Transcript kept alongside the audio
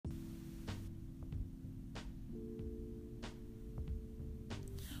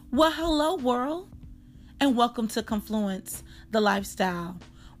Well, hello, world, and welcome to Confluence, the lifestyle,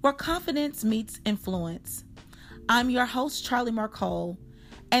 where confidence meets influence. I'm your host, Charlie Marcole,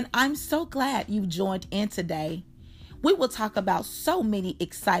 and I'm so glad you've joined in today. We will talk about so many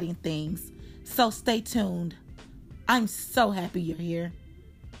exciting things, so stay tuned. I'm so happy you're here.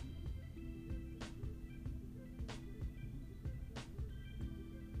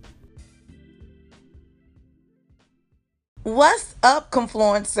 What's up,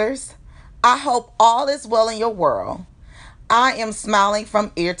 Confluencers? I hope all is well in your world. I am smiling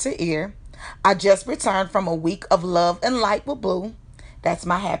from ear to ear. I just returned from a week of love and light with Blue. That's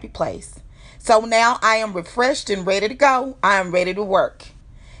my happy place. So now I am refreshed and ready to go. I am ready to work.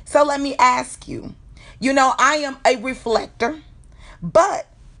 So let me ask you, I am a reflector, but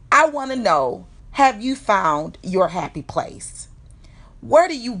I want to know, have you found your happy place? Where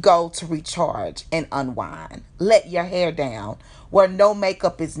do you go to recharge and unwind? Let your hair down where no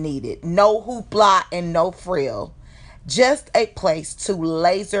makeup is needed, no hoopla and no frill. Just a place to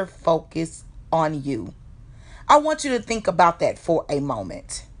laser focus on you. I want you to think about that for a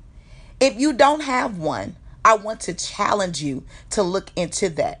moment. If you don't have one, I want to challenge you to look into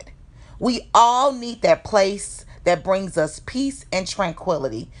that. We all need that place that brings us peace and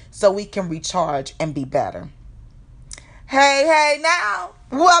tranquility so we can recharge and be better. Hey now,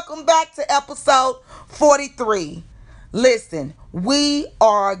 welcome back to episode 43. Listen, we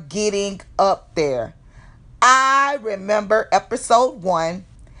are getting up there. I remember episode 1,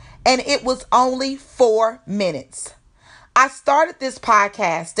 and it was only 4 minutes. I started this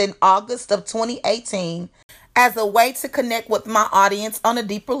podcast in August of 2018 as a way to connect with my audience on a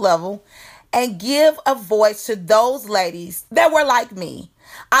deeper level and give a voice to those ladies that were like me.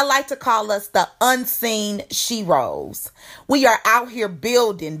 I like to call us the unseen sheroes. We are out here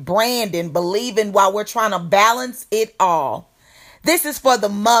building, branding, believing while we're trying to balance it all. This is for the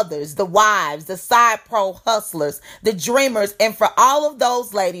mothers, the wives, the side pro hustlers, the dreamers, and for all of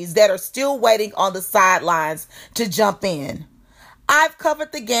those ladies that are still waiting on the sidelines to jump in. I've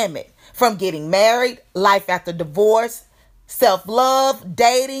covered the gamut from getting married, life after divorce, self-love,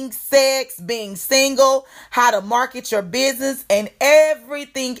 dating, sex, being single, how to market your business, and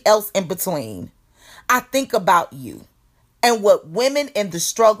everything else in between. I think about you and what women in the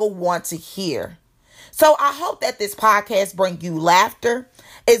struggle want to hear. So I hope that this podcast brings you laughter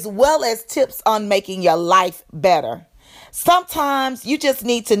as well as tips on making your life better. Sometimes you just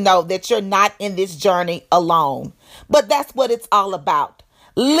need to know that you're not in this journey alone, but that's what it's all about.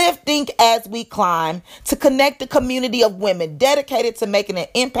 Lifting as we climb to connect a community of women dedicated to making an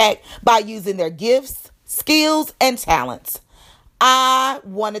impact by using their gifts, skills, and talents. I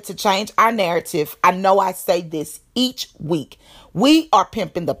wanted to change our narrative. I know I say this each week. We are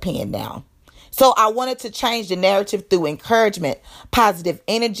pimping the pen now. So I wanted to change the narrative through encouragement, positive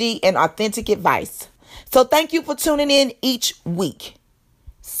energy, and authentic advice. So thank you for tuning in each week.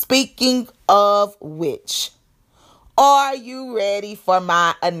 Speaking of which, are you ready for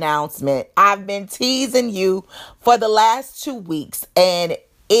my announcement? I've been teasing you for the last 2 weeks, and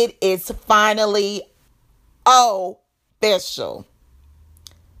it is finally official.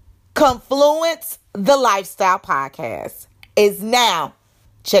 Confluence, the Lifestyle Podcast, is now,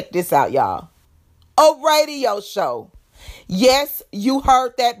 check this out, y'all, a radio show. Yes, you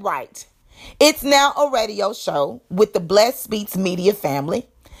heard that right. It's now a radio show with the Blessed Beats Media family,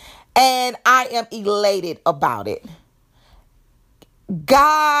 and I am elated about it.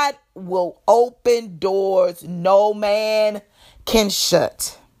 God will open doors no man can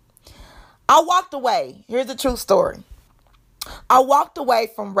shut. I walked away. Here's a true story. I walked away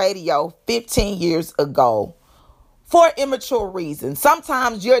from radio 15 years ago for immature reasons.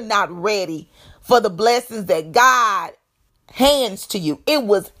 Sometimes you're not ready for the blessings that God hands to you. It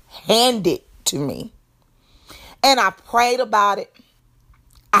was handed to me. And I prayed about it.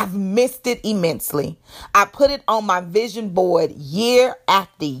 I've missed it immensely. I put it on my vision board year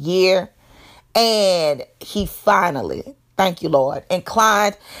after year. And he finally, thank you, Lord,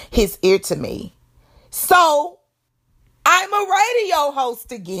 inclined his ear to me. So I'm a radio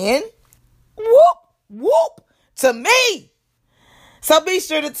host again. Whoop, whoop to me. So be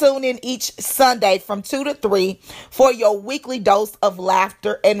sure to tune in each Sunday from 2 to 3 for your weekly dose of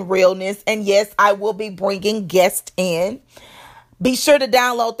laughter and realness. And yes, I will be bringing guests in. Be sure to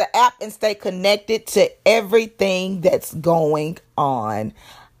download the app and stay connected to everything that's going on.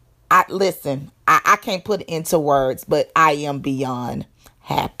 I can't put it into words, but I am beyond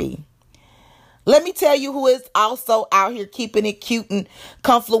happy. Let me tell you who is also out here keeping it cute and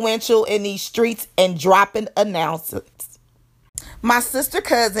confluential in these streets and dropping announcements. My sister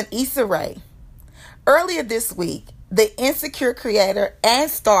cousin, Issa Rae. Earlier this week, The Insecure creator and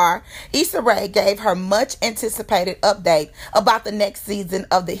star Issa Rae gave her much anticipated update about the next season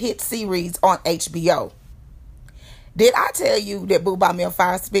of the hit series on HBO. Did I tell you that Boo Bought Me a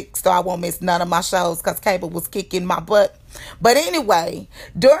Fire Stick so I won't miss none of my shows because cable was kicking my butt? But anyway,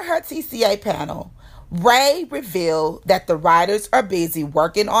 during her TCA panel, Ray revealed that the writers are busy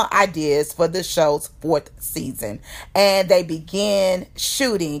working on ideas for the show's fourth season, and they begin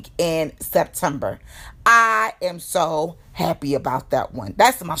shooting in September. I am so happy about that one.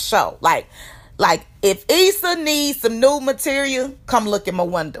 That's my show. Like if Issa needs some new material, come look in my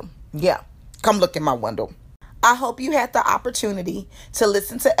window. Yeah, come look in my window. I hope you had the opportunity to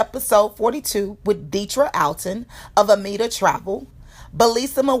listen to episode 42 with Deetra Alton of Amita Travel.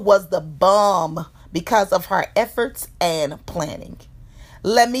 Bellissima was the bomb because of her efforts and planning.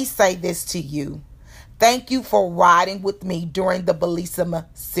 Let me say this to you. Thank you for riding with me during the Bellissima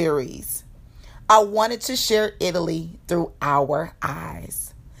series. I wanted to share Italy through our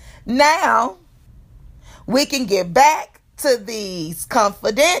eyes. Now, we can get back to these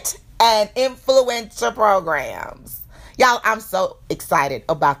confident and influencer programs. Y'all, I'm so excited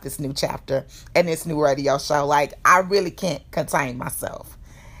about this new chapter and this new radio show. Like, I really can't contain myself.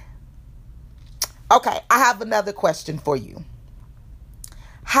 Okay, I have another question for you.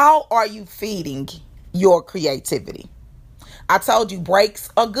 How are you feeding your creativity? I told you breaks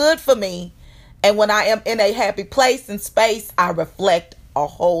are good for me. And when I am in a happy place and space, I reflect a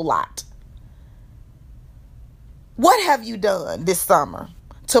whole lot. What have you done this summer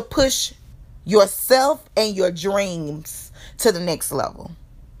to push yourself and your dreams to the next level?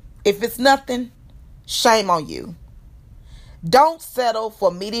 If it's nothing, shame on you. Don't settle for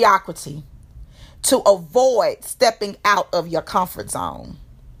mediocrity to avoid stepping out of your comfort zone.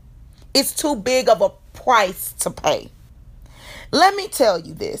 It's too big of a price to pay. Let me tell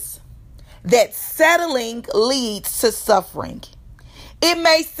you this, that settling leads to suffering. It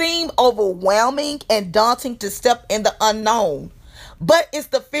may seem overwhelming and daunting to step in the unknown, but it's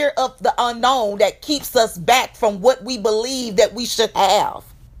the fear of the unknown that keeps us back from what we believe that we should have.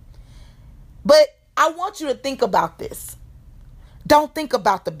 But I want you to think about this. Don't think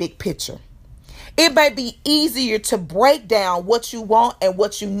about the big picture. It may be easier to break down what you want and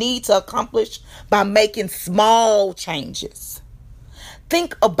what you need to accomplish by making small changes.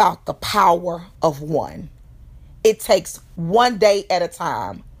 Think about the power of one. It takes one day at a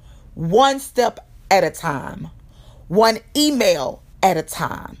time, one step at a time, one email at a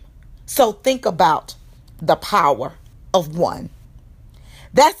time. So think about the power of one.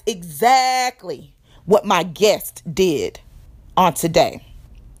 That's exactly what my guest did on today.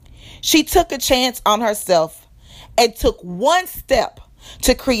 She took a chance on herself and took one step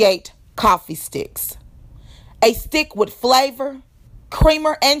to create coffee sticks. A stick with flavor,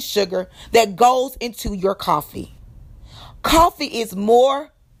 creamer, and sugar that goes into your coffee. Coffee is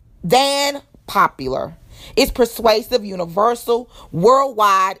more than popular. It's persuasive, universal,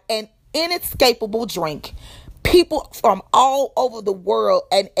 worldwide, and inescapable drink. People from all over the world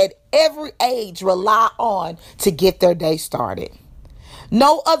and at every age rely on to get their day started.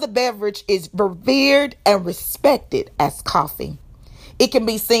 No other beverage is revered and respected as coffee. It can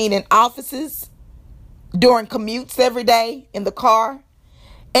be seen in offices, during commutes every day, in the car,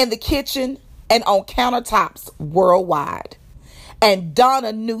 in the kitchen, and on countertops worldwide. And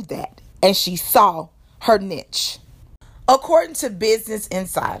Donna knew that, and she saw her niche. According to Business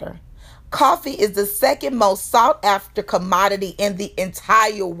Insider, coffee is the second most sought after commodity in the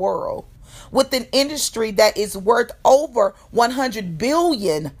entire world, with an industry that is worth over 100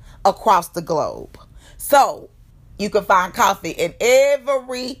 billion across the globe. So, you can find coffee in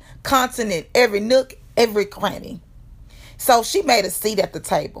every continent, every nook, every cranny. So she made a seat at the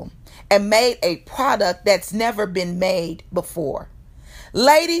table and made a product that's never been made before.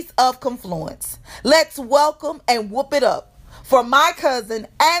 Ladies of Confluence, let's welcome and whoop it up for my cousin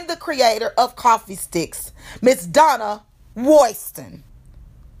and the creator of Coffee Sticks, Miss Donna Royston.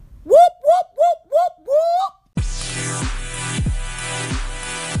 Whoop, whoop, whoop, whoop, whoop.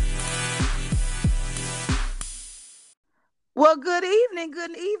 Well, good evening.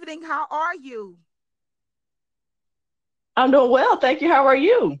 Good evening. How are you? I'm doing well, thank you. How are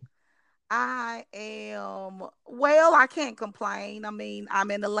you? I am, well, I can't complain. I mean,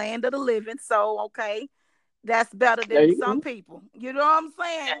 I'm in the land of the living, so okay, that's better There than you some go. people. You know what I'm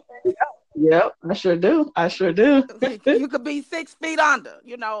saying? Yep, I sure do. I sure do. You could be 6 feet under,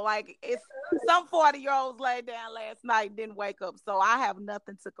 like it's some 40-year olds laid down last night, didn't wake up. So I have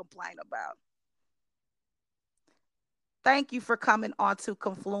nothing to complain about. Thank you for coming on to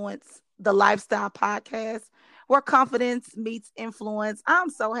Confluence, the lifestyle podcast where confidence meets influence. I'm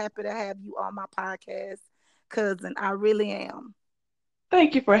so happy to have you on my podcast cousin. I really am.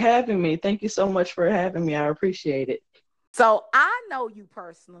 Thank you for having me. Thank you so much for having me. I appreciate it. So I know you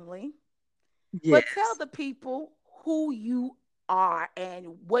personally, but tell Yes. the people who you are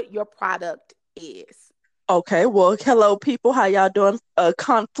and what your product is. Okay, well, hello people. How y'all doing?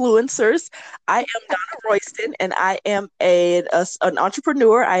 Confluencers. I am Donna Royston, and I am an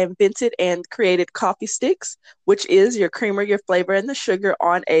entrepreneur. I invented and created coffee sticks, which is your creamer, your flavor, and the sugar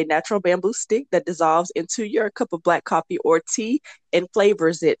on a natural bamboo stick that dissolves into your cup of black coffee or tea and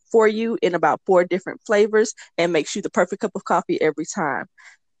flavors it for you in about 4 different flavors and makes you the perfect cup of coffee every time.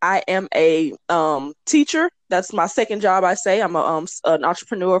 I am a teacher. That's my second job. I say I'm an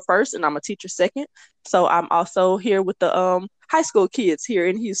entrepreneur first, and I'm a teacher second. So I'm also here with the high school kids here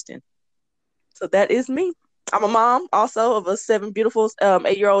in Houston. So that is me. I'm a mom also of a 7 beautiful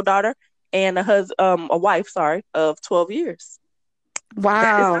 8-year-old daughter and a wife, sorry, of 12 years.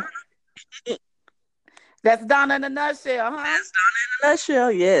 That is Wow. That's Donna in a nutshell, huh? in a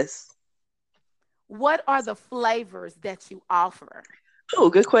nutshell. Yes. What are the flavors that you offer? Oh,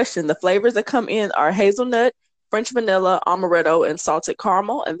 good question. The flavors that come in are hazelnut, French vanilla, amaretto, and salted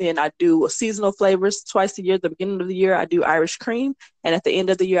caramel. And then I do seasonal flavors twice a year. At the beginning of the year, I do Irish cream. And at the end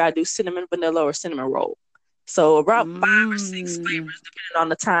of the year, I do cinnamon vanilla or cinnamon roll. So about 5 or 6 Mm. flavors, depending on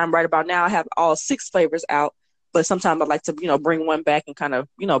the time. Right about now, I have all 6 flavors out. But sometimes I like to, bring one back and kind of,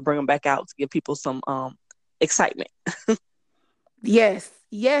 bring them back out to give people some excitement. Yes,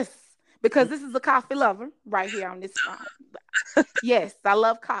 yes. Because this is a coffee lover right here on this phone. Yes, I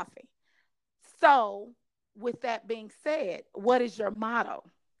love coffee. So, with that being said, what is your motto?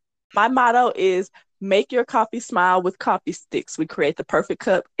 My motto is make your coffee smile with coffee sticks. We create the perfect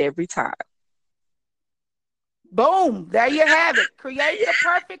cup every time. Boom, there you have it. Create the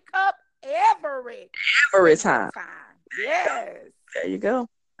perfect cup every Every single time. time. Yes. There you go.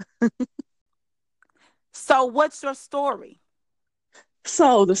 So, what's your story?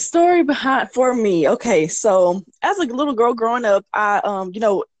 So the story behind for me, okay, so as a little girl growing up,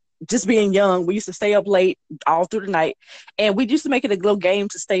 just being young, we used to stay up late all through the night, and we used to make it a little game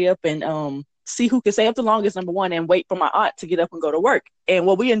to stay up and see who could stay up the longest, number one, and wait for my aunt to get up and go to work. And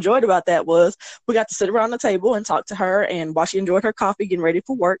what we enjoyed about that was we got to sit around the table and talk to her, and while she enjoyed her coffee, getting ready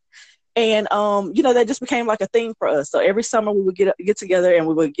for work. And that just became like a thing for us. So every summer we would get together and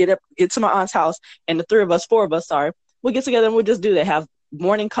we would get to my aunt's house, and the 4 of us, sorry, we'd get together and we'd just do that, have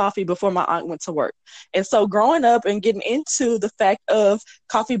morning coffee before my aunt went to work. And so growing up and getting into the fact of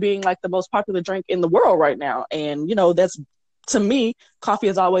coffee being like the most popular drink in the world right now, and that's, to me, coffee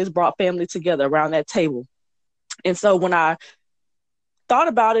has always brought family together around that table. And so when I thought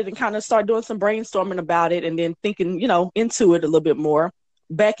about it and kind of started doing some brainstorming about it and then thinking, into it a little bit more.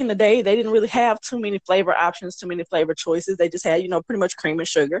 Back in the day, they didn't really have too many flavor options, too many flavor choices. They just had, pretty much cream and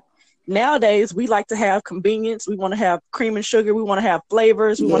sugar. Nowadays, we like to have convenience. We want to have cream and sugar. We want to have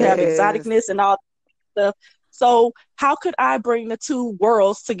flavors. We want to have Yes. exoticness and all that stuff. So how could I bring the two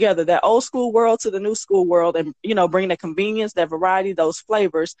worlds together, that old school world to the new school world, and, bring the convenience, that variety, those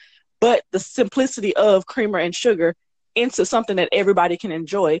flavors, but the simplicity of creamer and sugar into something that everybody can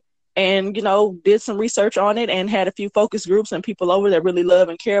enjoy. And did some research on it and had a few focus groups and people over that really love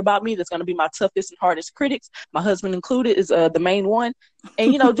and care about me. That's going to be my toughest and hardest critics, my husband included, is the main one.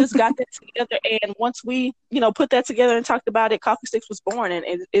 And just got that together. And once we put that together and talked about it, Coffee Sticks was born. And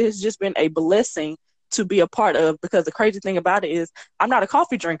it has just been a blessing to be a part of, because the crazy thing about it is I'm not a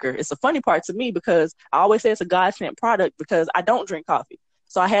coffee drinker. It's a funny part to me because I always say it's a God sent product because I don't drink coffee.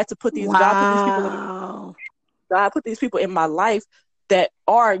 So I had to put these Wow. God put these people in my life that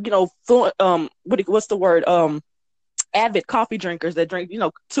are, fluent, what's the word? Avid coffee drinkers that drink,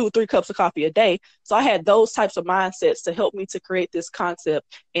 2 or 3 cups of coffee a day. So I had those types of mindsets to help me to create this concept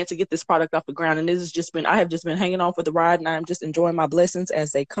and to get this product off the ground. And I have just been hanging on for the ride, and I'm just enjoying my blessings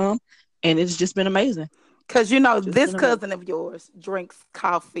as they come. And it's just been amazing. Because, this cousin of yours drinks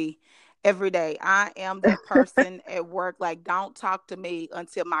coffee every day. I am that person at work, like, don't talk to me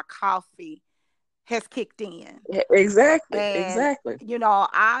until my coffee has kicked in. Yeah, exactly. And, Exactly.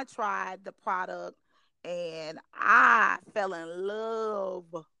 I tried the product and I fell in love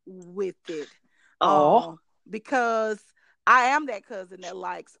with it. Oh, Because I am that cousin that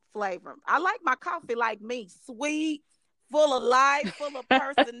likes flavor. I like my coffee like me, sweet, full of life, full of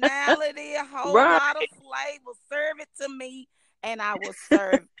personality, a whole right. lot of flavor. Serve it to me, and I will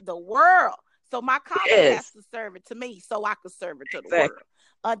serve the world. So my coffee has Yes. to serve it to me so I can serve it to the Exactly. world.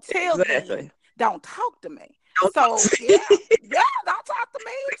 Until then, Exactly. don't talk to me. Don't talk So to yeah, me. yeah, don't talk to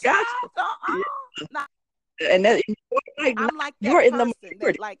me, Got child. you. No, And that I'm like you're that in the person that,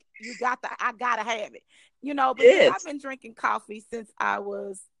 majority. like, I gotta have it. Because I've Yes. been drinking coffee since I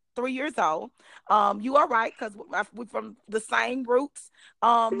was 3 years old. You are right, because we're from the same roots.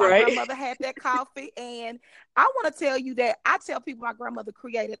 My Right. grandmother had that coffee, and I want to tell you that I tell people my grandmother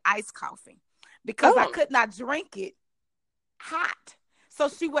created iced coffee because I Oh, could not drink it hot. So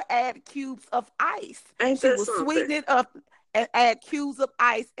she would add cubes of ice. ain't She that would something? sweeten it up and add cubes of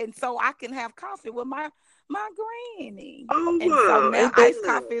ice, and so I can have coffee with my granny. Oh And so wow, now ain't that iced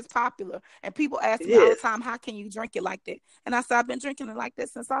coffee is nice? popular, and people ask me all the Yes. time, "How can you drink it like that?" And I said, "I've been drinking it like that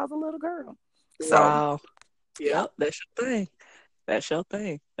since I was a little girl." So Wow. yeah, Yep, that's your thing. That's your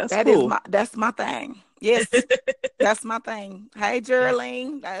thing. That's that is cool. my thing. Yes, that's my thing. Hey,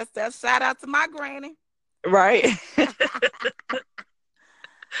 Geraldine, that's shout out to my granny. Right.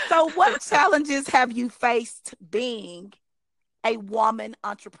 So, what challenges have you faced being a woman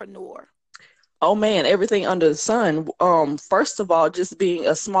entrepreneur? Oh man, everything under the sun. First of all, just being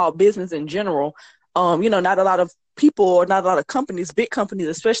a small business in general, not a lot of people or not a lot of companies, big companies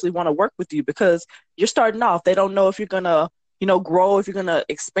especially, want to work with you because you're starting off. They don't know if you're gonna, grow, if you're gonna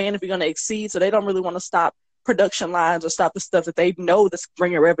expand, if you're gonna exceed. So they don't really want to stop production lines or stop the stuff that they know that's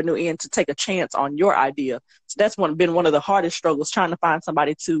bringing revenue in to take a chance on your idea. So that's been one of the hardest struggles, trying to find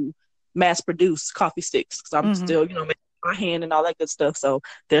somebody to mass produce coffee sticks because I'm Mm-hmm. still, making my hand and all that good stuff. So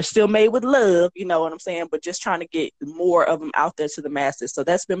they're still made with love, you know what I'm saying? But just trying to get more of them out there to the masses. So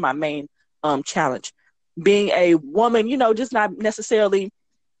that's been my main challenge. Being a woman, just not necessarily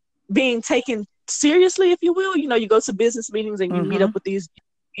being taken seriously, if you will. You go to business meetings and you meet up Mm-hmm. with these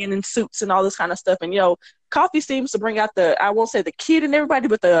men in suits and all this kind of stuff. And, coffee seems to bring out I won't say the kid in everybody,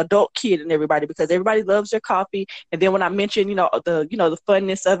 but the adult kid in everybody because everybody loves their coffee. And then when I mention, the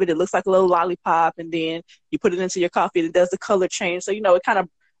funness of it, it looks like a little lollipop. And then you put it into your coffee and it does the color change. So, it kind of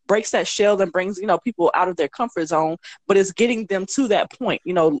breaks that shell and brings, people out of their comfort zone, but it's getting them to that point.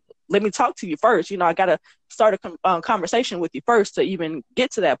 Let me talk to you first. I got to start a conversation with you first to even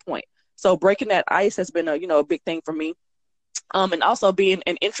get to that point. So breaking that ice has been a big thing for me. And also being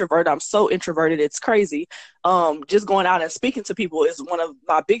an introvert, I'm so introverted, it's crazy. Just going out and speaking to people is one of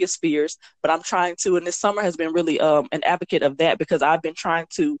my biggest fears, but I'm trying to, and this summer has been really an advocate of that because I've been trying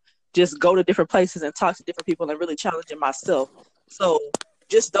to just go to different places and talk to different people and really challenging myself. So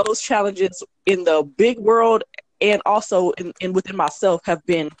just those challenges in the big world and also in within myself have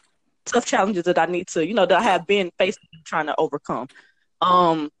been tough challenges that I need to, that I have been facing and trying to overcome.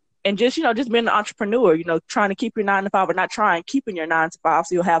 Um, and just, just being an entrepreneur, trying to keep your 9 to 5 or not trying, keeping your 9 to 5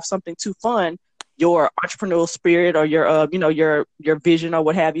 so you'll have something to fund your entrepreneurial spirit or your, your vision or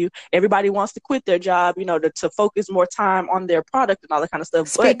what have you. Everybody wants to quit their job, to focus more time on their product and all that kind of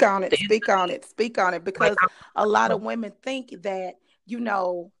stuff. But Speak on at it. the end of Speak on it. Speak on it. the day, like, Because a lot of women think that, you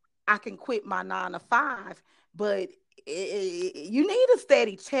know, I can quit my 9 to 5, but you need a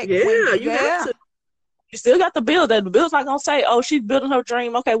steady check when, yeah, you have yeah. to. You still got the bill. That the bill's not gonna say, "Oh, she's building her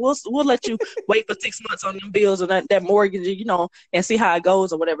dream." Okay, we'll let you wait for 6 months on them bills or that mortgage, and see how it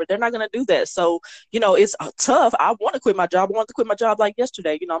goes or whatever. They're not gonna do that. So it's tough. I want to quit my job. I want to quit my job like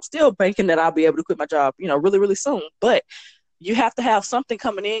yesterday. I'm still banking that I'll be able to quit my job, really really soon. But you have to have something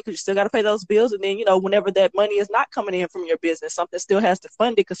coming in because you still got to pay those bills. And then, whenever that money is not coming in from your business, something still has to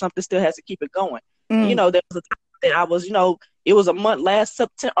fund it because something still has to keep it going. And, Mm. there was a time that I was, it was a month last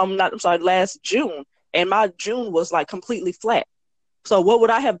September, I'm sorry, last June. And my June was like completely flat. So what would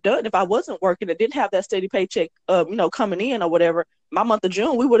I have done if I wasn't working and didn't have that steady paycheck, coming in or whatever? My month of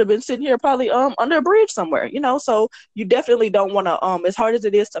June, we would have been sitting here probably under a bridge somewhere, So you definitely don't want to as hard as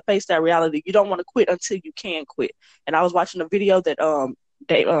it is to face that reality, you don't want to quit until you can quit. And I was watching a video that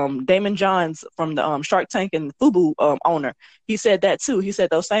Damon Johns from the Shark Tank and Fubu owner, he said that too. He said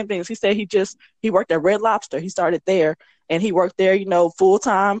those same things. He said he worked at Red Lobster. He started there and he worked there, full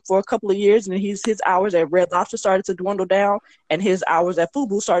time for a couple of years. And his hours at Red Lobster started to dwindle down and his hours at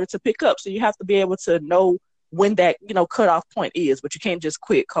Fubu started to pick up. So you have to be able to know when that, cutoff point is, but you can't just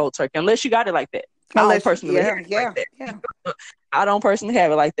quit cold turkey unless you got it like that. I don't Unless you, personally have yeah, it like yeah, yeah. that. I don't personally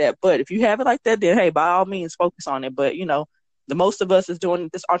have it like that. But if you have it like that, then hey, by all means, focus on it. But the most of us is doing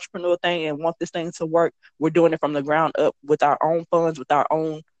this entrepreneur thing and want this thing to work. We're doing it from the ground up with our own funds, with our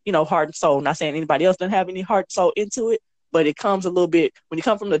own, heart and soul. Not saying anybody else doesn't have any heart and soul into it, but it comes a little bit when you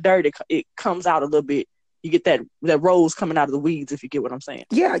come from the dirt. It comes out a little bit. You get that rose coming out of the weeds, if you get what I'm saying.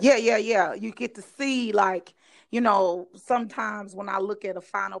 Yeah, yeah, yeah, yeah. You get to see, like, sometimes when I look at a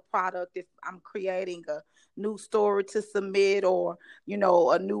final product, if I'm creating a new story to submit or,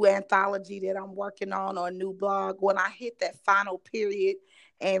 a new anthology that I'm working on or a new blog, when I hit that final period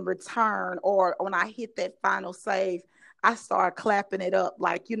and return, or when I hit that final save, I start clapping it up.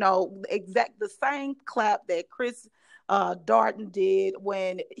 Like, exact the same clap that Chris Darden did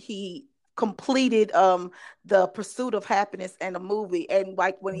when he completed the Pursuit of Happiness and the movie, and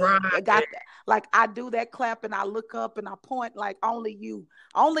like when he got Right. like I do that clap and I look up and I point like only you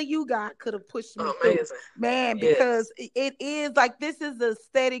God could have pushed me through, Amazing. man, Yes. because it is like this is a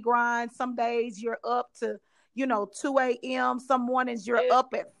steady grind. Some days you're up to 2 a.m., some mornings you're Yes.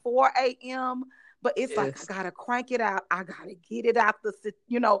 up at 4 a.m., but it's like I Yes. gotta crank it out. I gotta get it out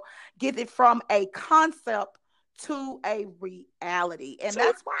get it from a concept to a reality. And So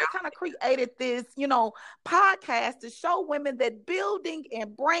that's why I kind of created this, podcast to show women that building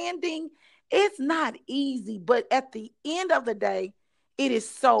and branding is not easy, but at the end of the day, it is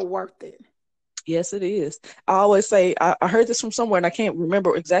so worth it. yes, it is. I always say I heard this from somewhere, and I can't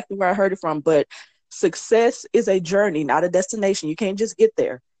remember exactly where I heard it from, but success is a journey, not a destination. You can't just get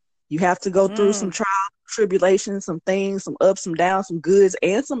there. You have to go through some Mm. trials, tribulations, some things, some ups, some downs, some goods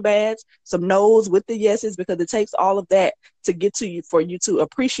and some bads, some no's with the yeses, because it takes all of that to get to you for you to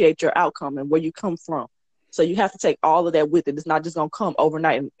appreciate your outcome and where you come from. So you have to take all of that with it. It's not just gonna come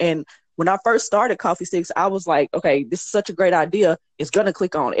overnight. And when I first started Coffee Sticks, I was like, okay, this is such a great idea. It's gonna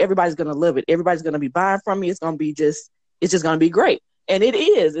click on. Everybody's gonna love it. Everybody's gonna be buying from me. It's just gonna be great. And it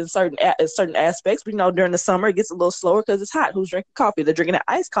is in certain aspects. But, during the summer it gets a little slower because it's hot. Who's drinking coffee? They're drinking that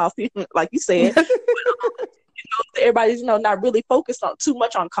iced coffee, like you said. Everybody's not really focused on too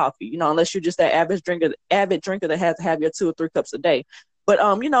much on coffee. Unless you're just that avid drinker that has to have your 2 or 3 cups a day. But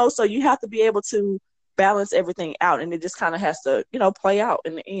so you have to be able to balance everything out, and it just kind of has to play out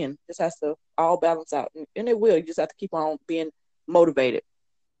in the end. It just has to all balance out, and it will. You just have to keep on being motivated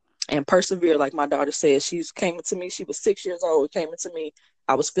and persevere. Like my daughter said, she's came to me. She was 6 years old. Came into me.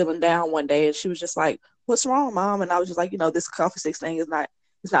 I was feeling down one day, and she was just like, "What's wrong, Mom?" And I was just like, this Coffee Sticks thing is not.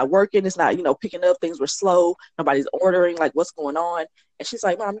 It's not working. It's not, picking up. Things were slow. Nobody's ordering. Like, what's going on? And she's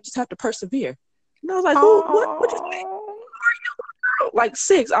like, "Mom, you just have to persevere." And I was like, "Who? What? What you say?" Oh. Like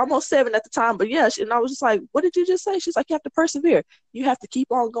 6, almost 7 at the time. But yeah, and I was just like, "What did you just say?" She's like, "You have to persevere. You have to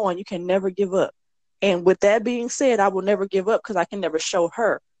keep on going. You can never give up." And with that being said, I will never give up because I can never show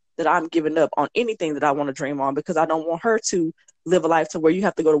her that I'm giving up on anything that I want to dream on, because I don't want her to live a life to where you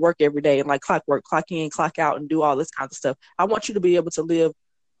have to go to work every day and like clockwork, clock in, clock out, and do all this kind of stuff. I want you to be able to live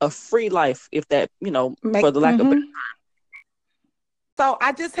a free life, if that, for Make the lack of better. So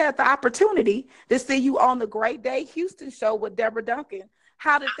I just had the opportunity to see you on the Great Day Houston show with Deborah Duncan.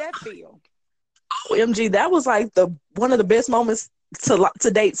 How did that feel? OMG, that was like the one of the best moments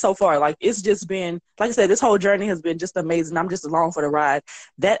to date so far. Like, it's just been, like I said, this whole journey has been just amazing. I'm just along for the ride.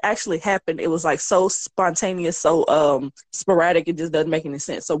 That actually happened. It was like so spontaneous, so sporadic. It just doesn't make any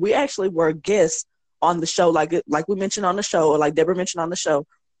sense. So we actually were guests on the show, like we mentioned on the show, or like Deborah mentioned on the show,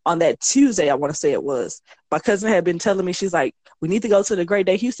 on that Tuesday. I want to say it was. My cousin had been telling me, she's like, "We need to go to the Great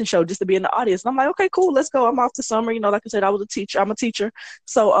Day Houston show just to be in the audience." And I'm like, "Okay, cool, let's go." I'm off to summer. Like I said, I'm a teacher.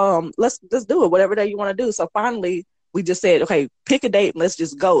 So let's do it, whatever day you want to do. So finally we just said, okay, pick a date and let's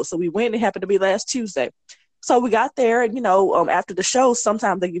just go. So we went. It happened to be last Tuesday. So we got there, and after the show,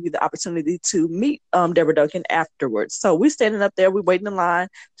 sometimes they give you the opportunity to meet Deborah Duncan afterwards. So we standing up there, we waiting in line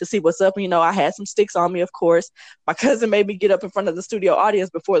to see what's up. And, I had some sticks on me, of course. My cousin made me get up in front of the studio audience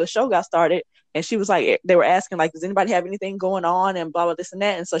before the show got started, and she was like, they were asking like, "Does anybody have anything going on?" and blah blah this and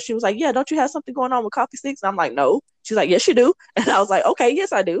that. And so she was like, "Yeah, don't you have something going on with Coffee Sticks?" And I'm like, "No." She's like, "Yes, you do." And I was like, "Okay,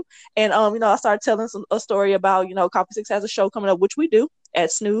 yes, I do." And I started telling a story about Coffee Sticks has a show coming up, which we do at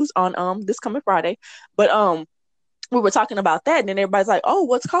Snooze on this coming Friday. But we were talking about that, and then everybody's like, "Oh,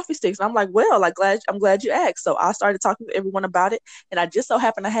 what's Coffee Sticks?" And I'm like, "Well, I'm glad you asked." So I started talking to everyone about it, and I just so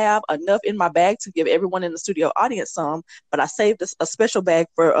happen to have enough in my bag to give everyone in the studio audience some, but I saved a special bag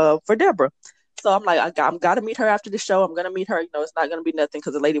for Deborah. So I'm like, I'm gotta meet her after the show. I'm gonna meet her. It's not gonna be nothing,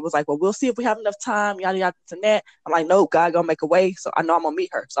 because the lady was like, "Well, we'll see if we have enough time." Yada yada and that. I'm like, "No, God gonna make a way." So I know I'm gonna meet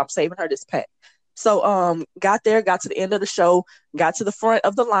her. So I'm saving her this pack. So got there, got to the end of the show, got to the front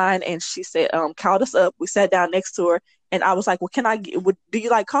of the line, and she said, called us up. We sat down next to her, and I was like, "Well, do you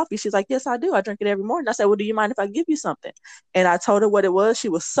like coffee?" She's like, "Yes, I do. I drink it every morning." I said, "Well, do you mind if I give you something?" And I told her what it was. She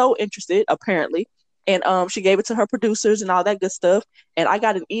was so interested, apparently. And she gave it to her producers and all that good stuff. And I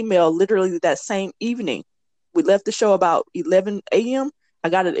got an email literally that same evening. We left the show about 11 a.m. I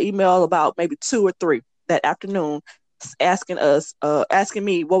got an email about maybe 2 or 3 that afternoon, asking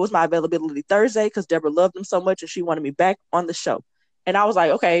me what was my availability Thursday, because Deborah loved them so much and she wanted me back on the show. And I was like,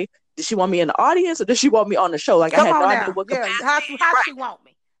 "Okay, did she want me in the audience or does she want me on the show?" Like, I Come had no on idea now. what Yeah. capacity. How she want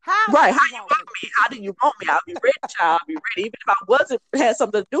me? How Right. does How she you want want me? me? How do you want me? I'll be ready, child. I'll be ready. Even if I wasn't had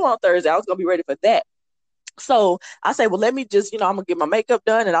something to do on Thursday, I was gonna be ready for that. So I say, "Well, let me just, I'm gonna get my makeup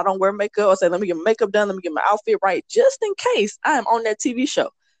done," and I don't wear makeup. I say, "Let me get my makeup done. Let me get my outfit right, just in case I am on that TV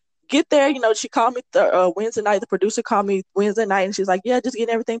show." get there, she called me Wednesday night. The producer called me Wednesday night, and she's like, "Yeah, just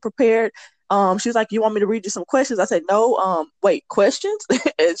getting everything prepared." She's like, "You want me to read you some questions?" I said, "No." Wait, questions?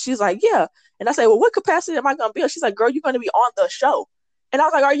 And she's like, "Yeah." And I said, "Well, what capacity am I going to be on?" She's like, "Girl, you're going to be on the show." And I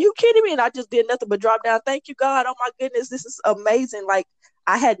was like, "Are you kidding me?" And I just did nothing but drop down. Thank you, God. Oh my goodness, this is amazing. Like,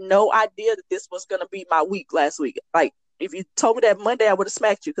 I had no idea that this was going to be my week last week. Like, if you told me that Monday, I would have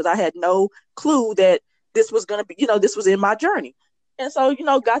smacked you, because I had no clue that this was going to be, this was in my journey. And so,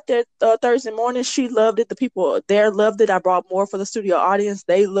 got there Thursday morning. She loved it. The people there loved it. I brought more for the studio audience.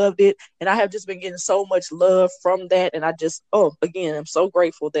 They loved it. And I have just been getting so much love from that. And I just, again, I'm so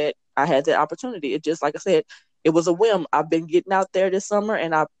grateful that I had that opportunity. It just, like I said, it was a whim. I've been getting out there this summer,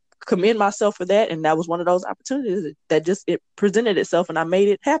 and I commend myself for that. And that was one of those opportunities that just, it presented itself, and I made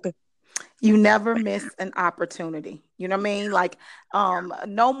it happen. You never miss an opportunity. You know what I mean? Like,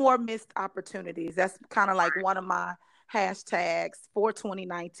 no more missed opportunities. That's kind of like one of my hashtags for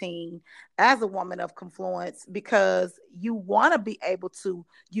 2019 as a woman of confluence, because you want to be able to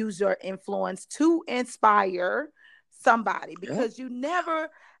use your influence to inspire somebody, Yeah. because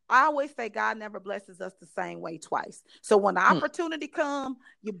I always say God never blesses us the same way twice. So when the opportunity come,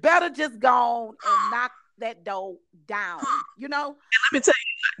 you better just go on and knock that door down, you know? Let me tell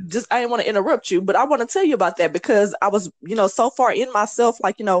you, I didn't want to interrupt you, but I want to tell you about that, because I was, so far in myself,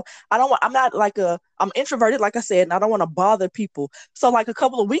 like, I'm not like I'm introverted, like I said, and I don't want to bother people. So like a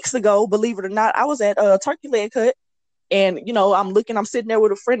couple of weeks ago, believe it or not, I was at a turkey leg cut, and, I'm sitting there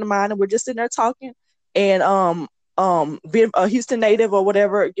with a friend of mine, and we're just sitting there talking, and, being a Houston native or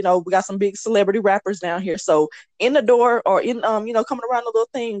whatever, we got some big celebrity rappers down here. So in the door, or in, coming around the little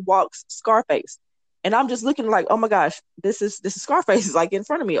thing, walks Scarface. And I'm just looking like, oh my gosh, this is Scarface, like in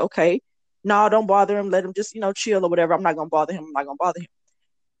front of me. Okay, no, don't bother him. Let him just, chill or whatever. I'm not gonna bother him. I'm not gonna bother him.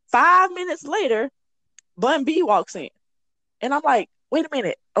 5 minutes later, Bun B walks in, and I'm like, wait a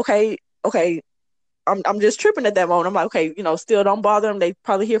minute. Okay. I'm just tripping at that moment. I'm like, okay, still don't bother them. They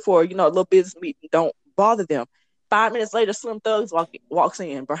probably here for, a little business meeting. Don't bother them. 5 minutes later, Slim Thugs walks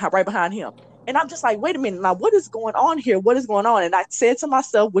in right behind him. And I'm just like, wait a minute, now what is going on here? What is going on? And I said to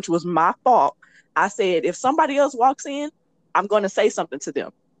myself, which was my fault, I said, if somebody else walks in, I'm going to say something to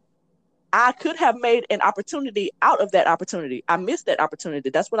them. I could have made an opportunity out of that opportunity. I missed that opportunity.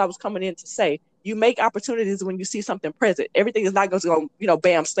 That's what I was coming in to say. You make opportunities when you see something present. Everything is not going to go,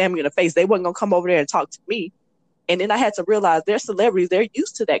 bam, slam you in the face. They wasn't going to come over there and talk to me. And then I had to realize they're celebrities. They're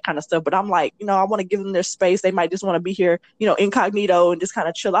used to that kind of stuff. But I'm like, I want to give them their space. They might just want to be here, incognito and just kind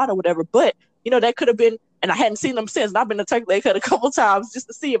of chill out or whatever. But, that could have been, and I hadn't seen them since. And I've been to Turkey Lake Hut a couple times just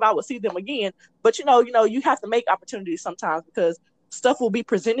to see if I would see them again. But, you have to make opportunities sometimes, because stuff will be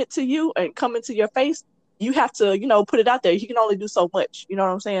presented to you and come into your face. You have to, put it out there. You can only do so much. You know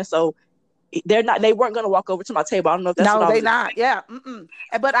what I'm saying? So they weren't going to walk over to my table. I don't know if that's what No, I they was not. expecting. Yeah.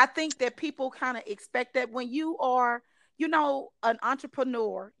 Mm-mm. But I think that people kind of expect that when you are, an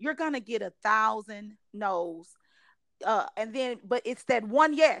entrepreneur, you're going to get 1,000 no's. And then, but it's that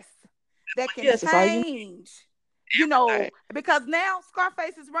one yes that can Yes, it's all you need. change, Right. because now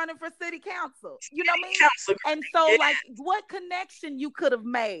Scarface is running for city council, you know what I mean? Council. And so, Yeah, like, what connection you could have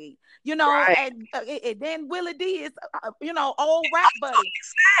made, right. and then Willie D is, old rap buddy,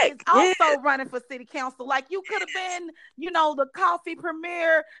 is Yeah. also running for city council. Like, you could have been, the coffee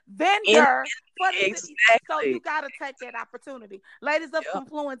premier In vendor for the city. So you exactly. got to take that opportunity. Ladies of Yep.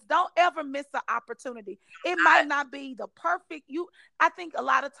 Confluence, don't ever miss an opportunity. It might not be the perfect you. I think a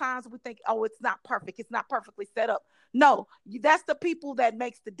lot of times we think, oh, it's not perfect. It's not perfectly set up. No, that's the people that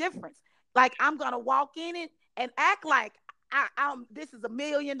makes the difference. Like, I'm gonna walk in it and act like this is $1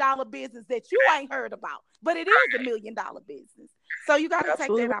 million business that you ain't heard about, but it is $1 million business. So you got You're to take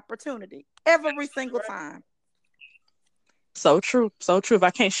absolutely that right. opportunity every Absolutely single right. time. So true. So true. If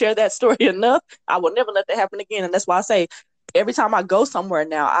I can't share that story enough, I will never let that happen again. And that's why I say every time I go somewhere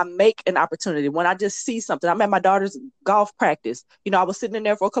now, I make an opportunity. When I just see something, I'm at my daughter's golf practice. I was sitting in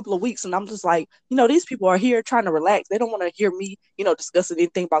there for a couple of weeks, and I'm just like, these people are here trying to relax. They don't want to hear me, discussing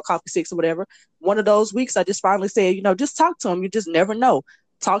anything about coffee sticks or whatever. One of those weeks, I just finally said, just talk to them. You just never know.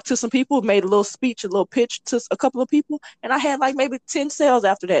 Talked to some people, made a little speech, a little pitch to a couple of people, and I had like maybe 10 sales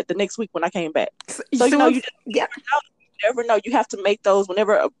after that the next week when I came back. So, So you just yeah. never know. You have to make those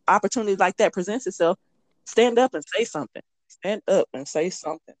whenever an opportunity like that presents itself. Stand up and say something. Stand up and say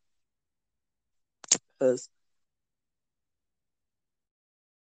something, because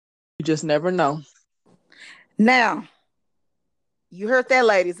you just never know. Now, you heard that,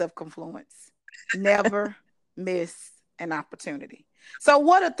 ladies of Confluence. Never miss an opportunity. So,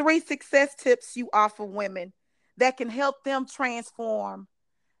 what are 3 success tips you offer women that can help them transform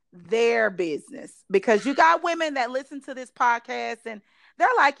their business? Because you got women that listen to this podcast, and They're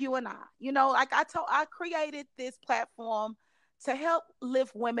like you and I. Like I created this platform to help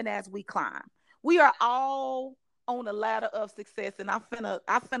lift women as we climb. We are all on the ladder of success, and I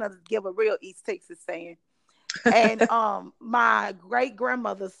finna give a real East Texas saying. And my great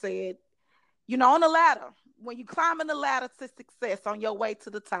grandmother said, on the ladder, when you climbing the ladder to success on your way to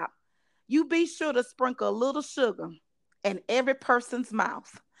the top, you be sure to sprinkle a little sugar in every person's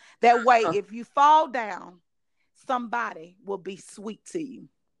mouth. That way, if you fall down, somebody will be sweet to you.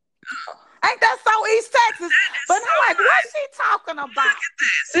 Ain't that so East Texas? But I'm like, what's she talking about?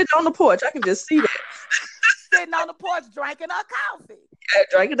 Sitting on the porch, I can just see that. Sitting on the porch drinking her coffee. Yeah,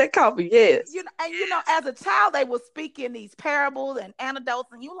 drinking that coffee, yes. As a child, they were speaking these parables and anecdotes,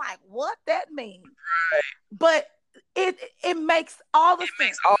 and you like, what that means? Right. But it makes all the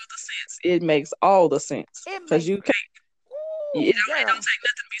sense. It makes all the sense. Because you can't. It don't take nothing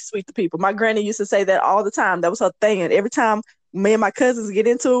to be sweet to people. My granny used to say that all the time. That was her thing. And every time me and my cousins get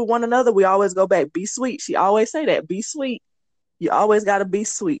into one another, we always go back, be sweet. She always say that, be sweet. You always got to be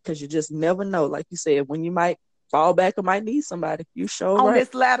sweet because you just never know, like you said, when you might fall back or might need somebody. You sure on right.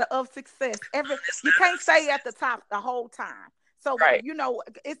 this ladder of success. You can't stay at the top the whole time. So, right.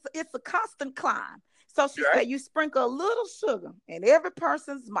 It's a constant climb. So she said, you sprinkle a little sugar in every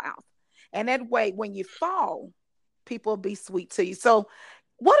person's mouth. And that way, when you fall, people will be sweet to you. So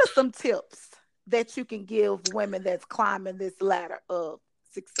what are some tips that you can give women that's climbing this ladder of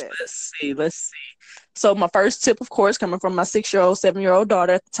success? Let's see. So my first tip, of course, coming from my 6-year-old, 7-year-old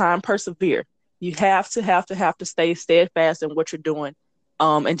daughter at the time, persevere. You have to stay steadfast in what you're doing,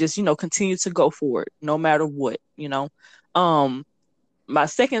 and just, continue to go for it no matter what, my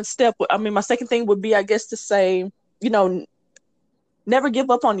second thing would be, I guess, to say, never give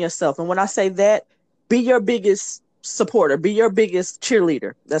up on yourself. And when I say that, be your biggest supporter, be your biggest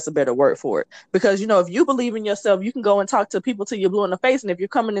cheerleader. That's a better word for it. Because, if you believe in yourself, you can go and talk to people till you're blue in the face. And if you're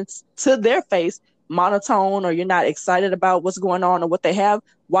coming into their face monotone, or you're not excited about what's going on or what they have,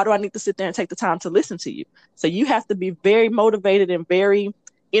 why do I need to sit there and take the time to listen to you? So you have to be very motivated and very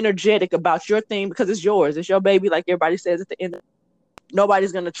energetic about your thing, because it's yours. It's your baby, like everybody says at the end.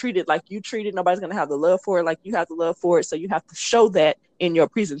 Nobody's going to treat it like you treat it. Nobody's going to have the love for it like you have the love for it. So you have to show that in your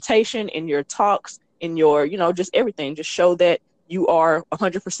presentation, in your talks, in your, just everything. Just show that you are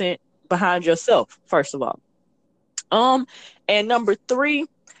 100% behind yourself, first of all. And number 3,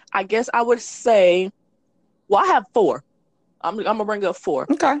 I guess I would say, I have 4. I'm going to bring up 4.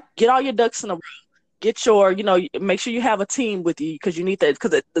 Okay. Get all your ducks in a row. Get your, make sure you have a team with you, because you need that,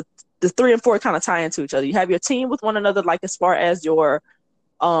 because the 3 and 4 kind of tie into each other. You have your team with one another, like as far as your,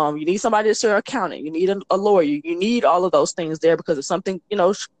 you need somebody that's your accountant. You need a lawyer. You need all of those things there, because if something,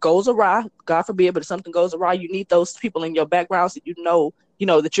 goes awry, God forbid, but if something goes awry, you need those people in your background so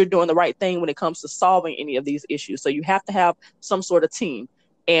that you're doing the right thing when it comes to solving any of these issues. So you have to have some sort of team.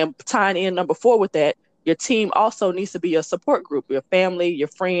 And tying in number 4 with that, your team also needs to be a support group, your family, your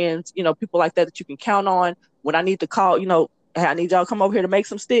friends, people like that you can count on. When I need to call, I need y'all to come over here to make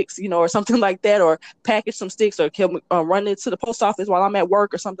some sticks, or something like that, or package some sticks, or run into the post office while I'm at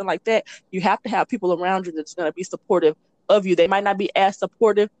work or something like that. You have to have people around you that's going to be supportive of you. They might not be as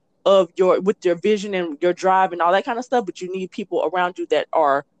supportive with your vision and your drive and all that kind of stuff, but you need people around you that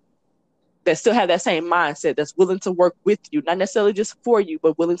still have that same mindset, that's willing to work with you, not necessarily just for you,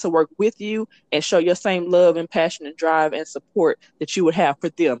 but willing to work with you and show your same love and passion and drive and support that you would have for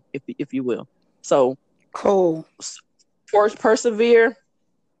them, if you will. So cool. Persevere,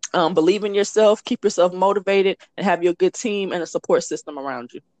 believe in yourself, keep yourself motivated, and have your good team and a support system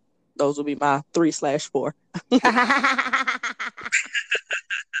around you. Those will be my 3/4.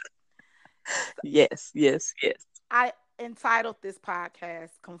 Yes. I entitled this podcast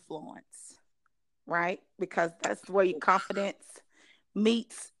Confluence, right? Because that's where your confidence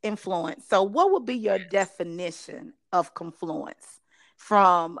meets influence. So what would be your definition of confluence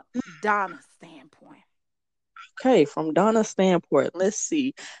from Donna's standpoint? Okay, from Donna's standpoint, let's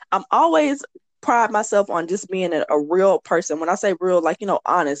see. I'm always pride myself on just being a real person. When I say real, like,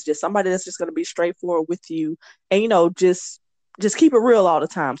 honest, just somebody that's just going to be straightforward with you, and, just keep it real all the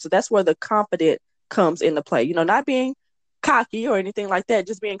time. So that's where the confident comes into play. Not being cocky or anything like that,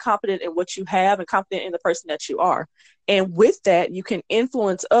 just being confident in what you have and confident in the person that you are. And with that, you can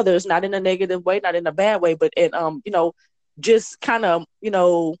influence others, not in a negative way, not in a bad way, but in, just kind of,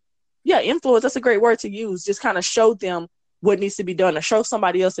 influence. That's a great word to use. Just kind of show them what needs to be done, or show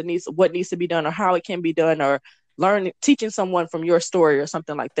somebody else what needs to be done, or how it can be done, or teaching someone from your story or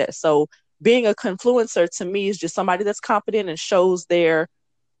something like that. So being a confluencer to me is just somebody that's confident and shows their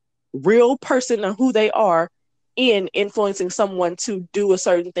real person and who they are in influencing someone to do a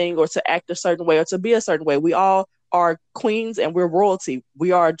certain thing, or to act a certain way, or to be a certain way. We all are queens and we're royalty.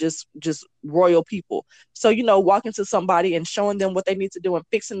 We are just royal people. So, walking to somebody and showing them what they need to do and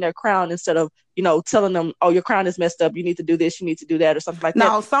fixing their crown instead of, telling them, oh, your crown is messed up. You need to do this. You need to do that or something like that.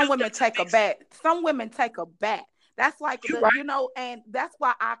 No, some women take a back. Some women take a back. That's like, Right. And that's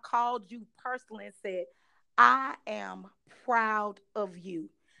why I called you personally and said, I am proud of you.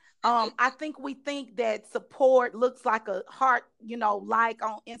 I think we think that support looks like a heart, like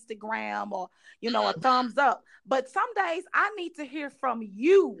on Instagram or, a thumbs up. But some days I need to hear from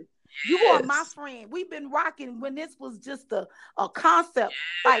you. You are my friend. We've been rocking when this was just a concept.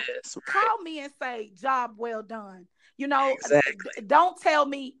 Like, call me and say, job well done. Exactly. Don't tell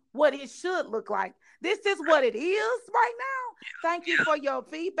me what it should look like. This is what it is right now. Thank you for your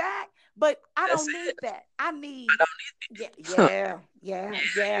feedback. But I don't need that. I need. Yeah. You're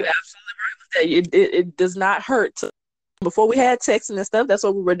absolutely right with that. It does not hurt to. Before we had texting and stuff, that's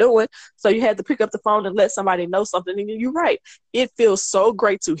what we were doing. So you had to pick up the phone and let somebody know something. And you're right. It feels so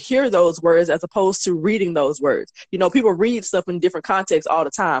great to hear those words as opposed to reading those words. People read stuff in different contexts all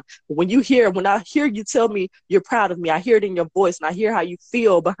the time. But when I hear you tell me you're proud of me, I hear it in your voice and I hear how you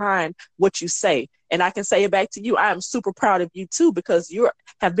feel behind what you say. And I can say it back to you. I am super proud of you too, because you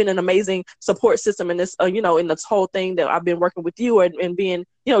have been an amazing support system in this, in this whole thing that I've been working with you and being,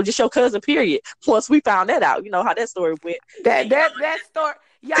 just your cousin, period. Once we found that out, how that story went. That story,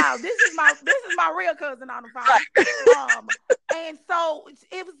 y'all. This is my real cousin on the phone. And so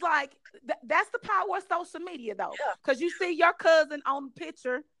it was like that's the power of social media, though, because you see your cousin on the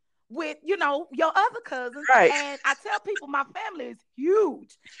picture with, your other cousins. Right. And I tell people my family is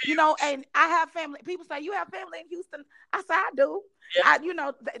huge, and I have family. People say, you have family in Houston? I say, I do. Yeah.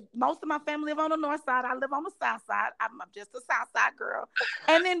 Most of my family live on the north side. I live on the south side. I'm just a south side girl.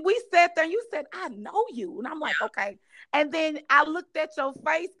 And then we sat there and you said, I know you. And I'm like, okay. And then I looked at your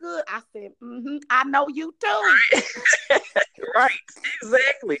face good. I said, I know you too. Right.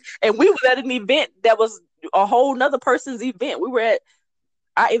 Exactly. And we were at an event that was a whole nother person's event.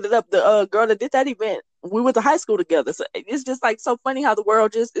 I ended up the girl that did that event. We went to high school together. So it's just like so funny how the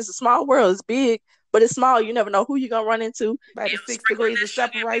world it's a small world. It's big, but it's small. You never know who you're going to run into. By the 6 degrees of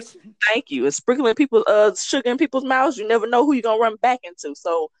separation. Thank you. And sprinkling sugar in people's mouths. You never know who you're going to run back into.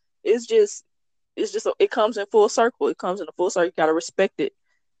 So it comes in full circle. It comes in a full circle. You got to respect it.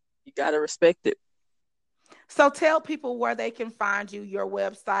 So tell people where they can find you, your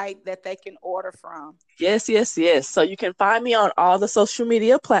website that they can order from. Yes. So you can find me on all the social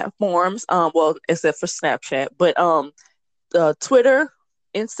media platforms, except for Snapchat, but Twitter,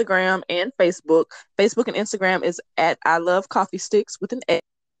 Instagram, and Facebook. Facebook and Instagram is at I Love Coffee Sticks with an X.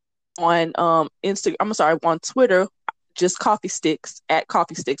 On on Twitter, just Coffee Sticks, at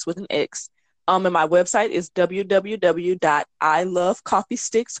Coffee Sticks with an X. And my website is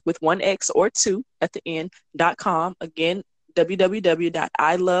www.ilovecoffeesticks with one X or two at the end.com. Again,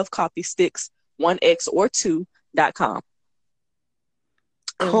 www.ilovecoffeesticks one X or two.com.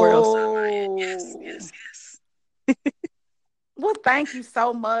 Cool. Yes. Well, thank you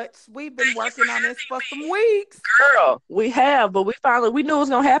so much. We've been working on this for some weeks. Girl, we have, but we knew it was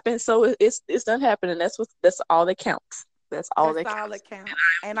gonna happen, so it's done happening. That's all that counts. That's all that counts.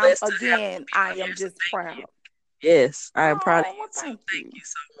 And I am just proud. Yes, I am proud of you. Thank you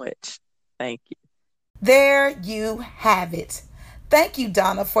so much. Thank you. There you have it. Thank you,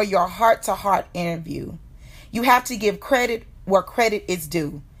 Donna, for your heart-to-heart interview. You have to give credit where credit is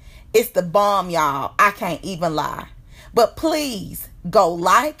due. It's the bomb, y'all. I can't even lie. But please go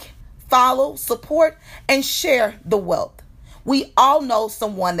like, follow, support, and share the wealth. We all know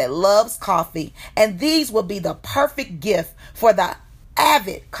someone that loves coffee, and these will be the perfect gift for the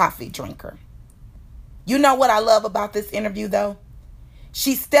avid coffee drinker. You know what I love about this interview, though?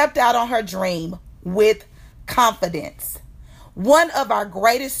 She stepped out on her dream with confidence. One of our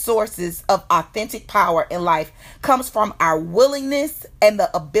greatest sources of authentic power in life comes from our willingness and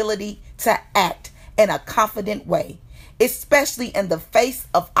the ability to act in a confident way, especially in the face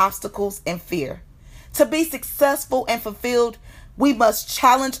of obstacles and fear. To be successful and fulfilled, we must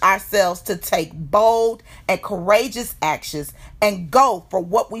challenge ourselves to take bold and courageous actions and go for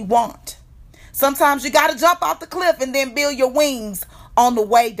what we want. Sometimes you got to jump off the cliff and then build your wings on the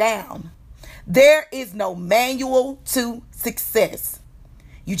way down. There is no manual to success.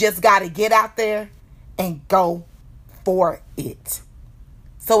 You just got to get out there and go for it.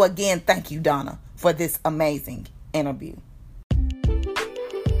 So again, thank you, Donna, for this amazing interview.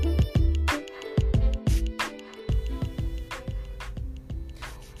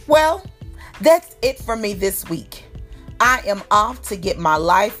 Well, that's it for me this week. I am off to get my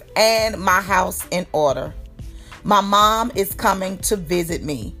life and my house in order. My mom is coming to visit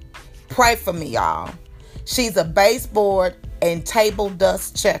me. Pray for me, y'all. She's a baseboard and table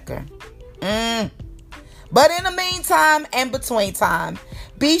dust checker. But in the meantime and between time,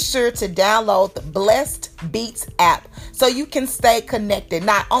 be sure to download the Blessed Beats app so you can stay connected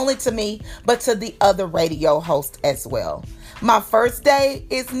not only to me, but to the other radio hosts as well. My first day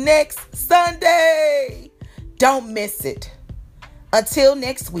is next Sunday. Don't miss it. Until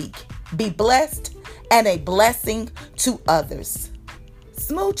next week, be blessed and a blessing to others.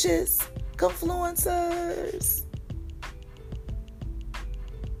 Smooches, confluencers.